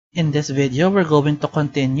In this video, we're going to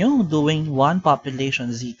continue doing one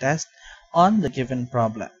population z-test on the given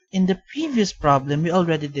problem. In the previous problem, we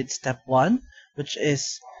already did step 1, which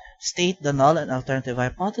is state the null and alternative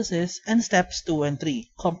hypothesis, and steps 2 and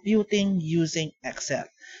 3, computing using Excel.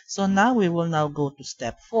 So now we will now go to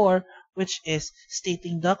step 4, which is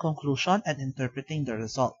stating the conclusion and interpreting the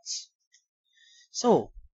results.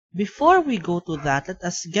 So, before we go to that, let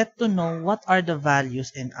us get to know what are the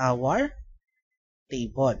values in our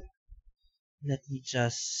table. Let me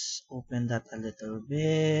just open that a little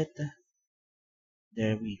bit.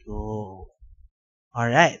 There we go.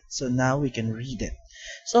 Alright, so now we can read it.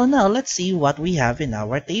 So now let's see what we have in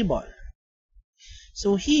our table.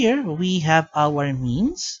 So here we have our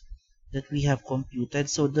means that we have computed.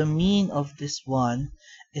 So the mean of this one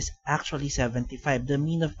is actually 75. The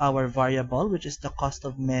mean of our variable, which is the cost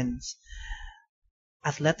of men's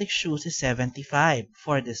athletic shoes, is 75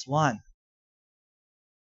 for this one.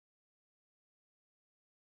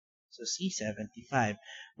 So C 75,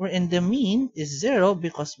 wherein the mean is 0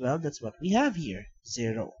 because, well, that's what we have here,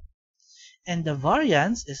 0. And the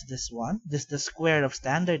variance is this one. This is the square of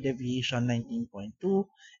standard deviation, 19.2,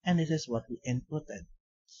 and this is what we inputted.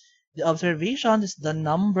 The observation is the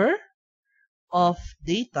number of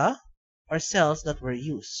data or cells that were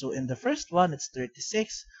used. So in the first one, it's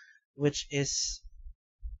 36, which is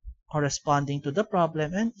corresponding to the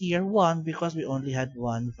problem, and here 1 because we only had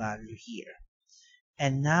one value here.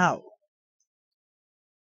 And now,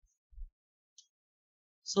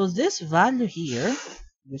 so this value here,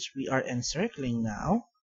 which we are encircling now,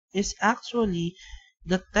 is actually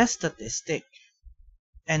the test statistic.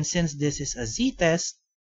 And since this is a z-test,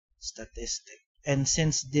 statistic. And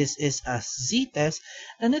since this is a z-test,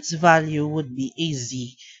 then its value would be a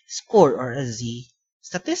z-score or a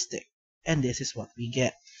z-statistic. And this is what we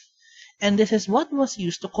get. And this is what was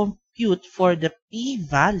used to compute for the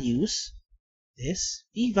p-values, this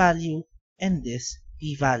p-value and this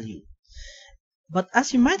p-value. But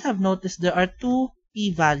as you might have noticed, there are two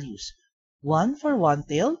p-values, one for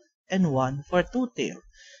one-tailed and one for two-tailed.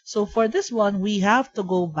 So for this one, we have to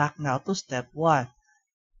go back now to step 1.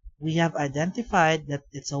 We have identified that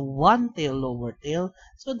it's a one-tail lower tail,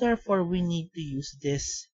 so therefore we need to use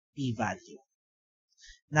this p-value.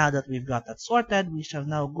 Now that we've got that sorted, we shall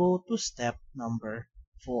now go to step number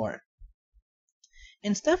 4.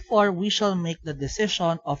 In step 4, we shall make the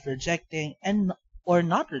decision of rejecting or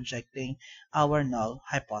not rejecting our null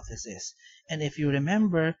hypothesis. And if you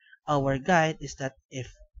remember, our guide is that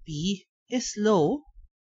if p is low,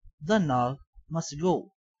 the null must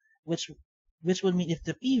go, which would mean if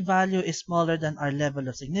the p-value is smaller than our level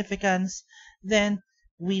of significance, then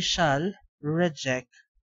we shall reject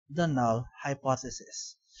the null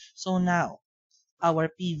hypothesis. So now, our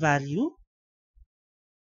p-value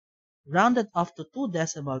rounded off to 2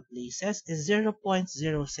 decimal places is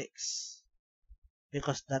 0.06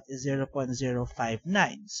 because that is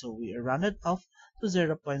 0.059. So we rounded off to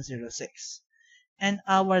 0.06. And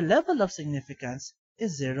our level of significance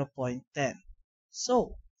is 0.10.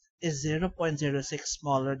 So, is 0.06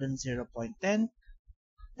 smaller than 0.10?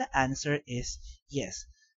 The answer is yes.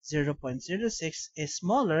 0.06 is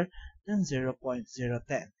smaller than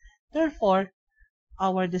 0.010. Therefore,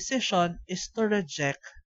 our decision is to reject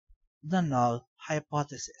the null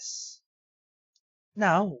hypothesis.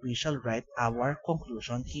 Now, we shall write our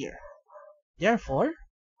conclusion here. Therefore,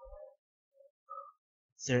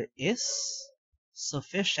 there is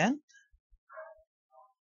sufficient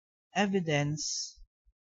evidence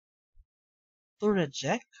to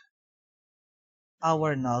reject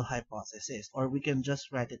our null hypothesis, or we can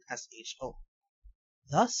just write it as HO.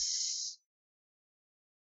 Thus,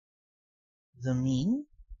 the mean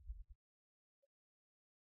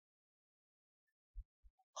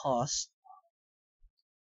cost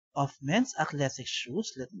of men's athletic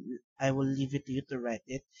shoes, I will leave it to you to write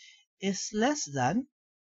it, is less than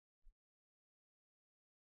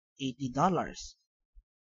 $80.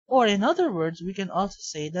 Or in other words, we can also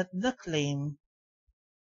say that the claim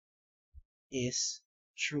is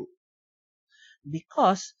true.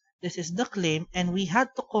 Because this is the claim and we had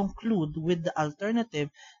to conclude with the alternative,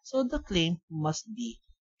 so the claim must be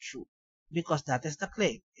true. Because that is the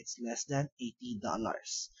claim. It's less than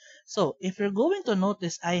 $80. So if you're going to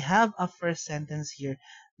notice, I have a first sentence here.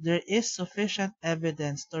 There is sufficient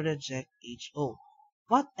evidence to reject HO.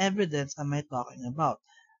 What evidence am I talking about?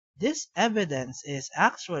 This evidence is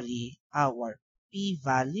actually our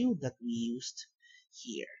p-value that we used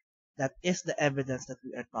here. That is the evidence that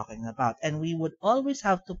we are talking about. And we would always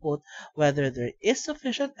have to put whether there is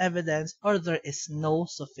sufficient evidence or there is no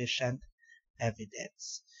sufficient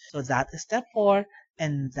evidence. So that is step 4,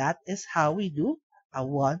 and that is how we do a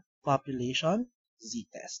one population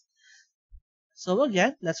z-test. So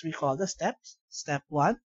again, let's recall the steps. Step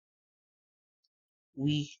 1,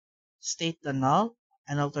 we state the null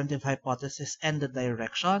and alternative hypothesis and the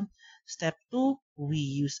direction. Step 2, we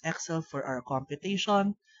use Excel for our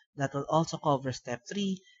computation. That will also cover step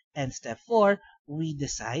 3. And step 4, we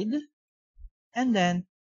decide. And then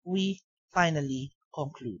we finally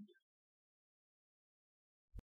conclude.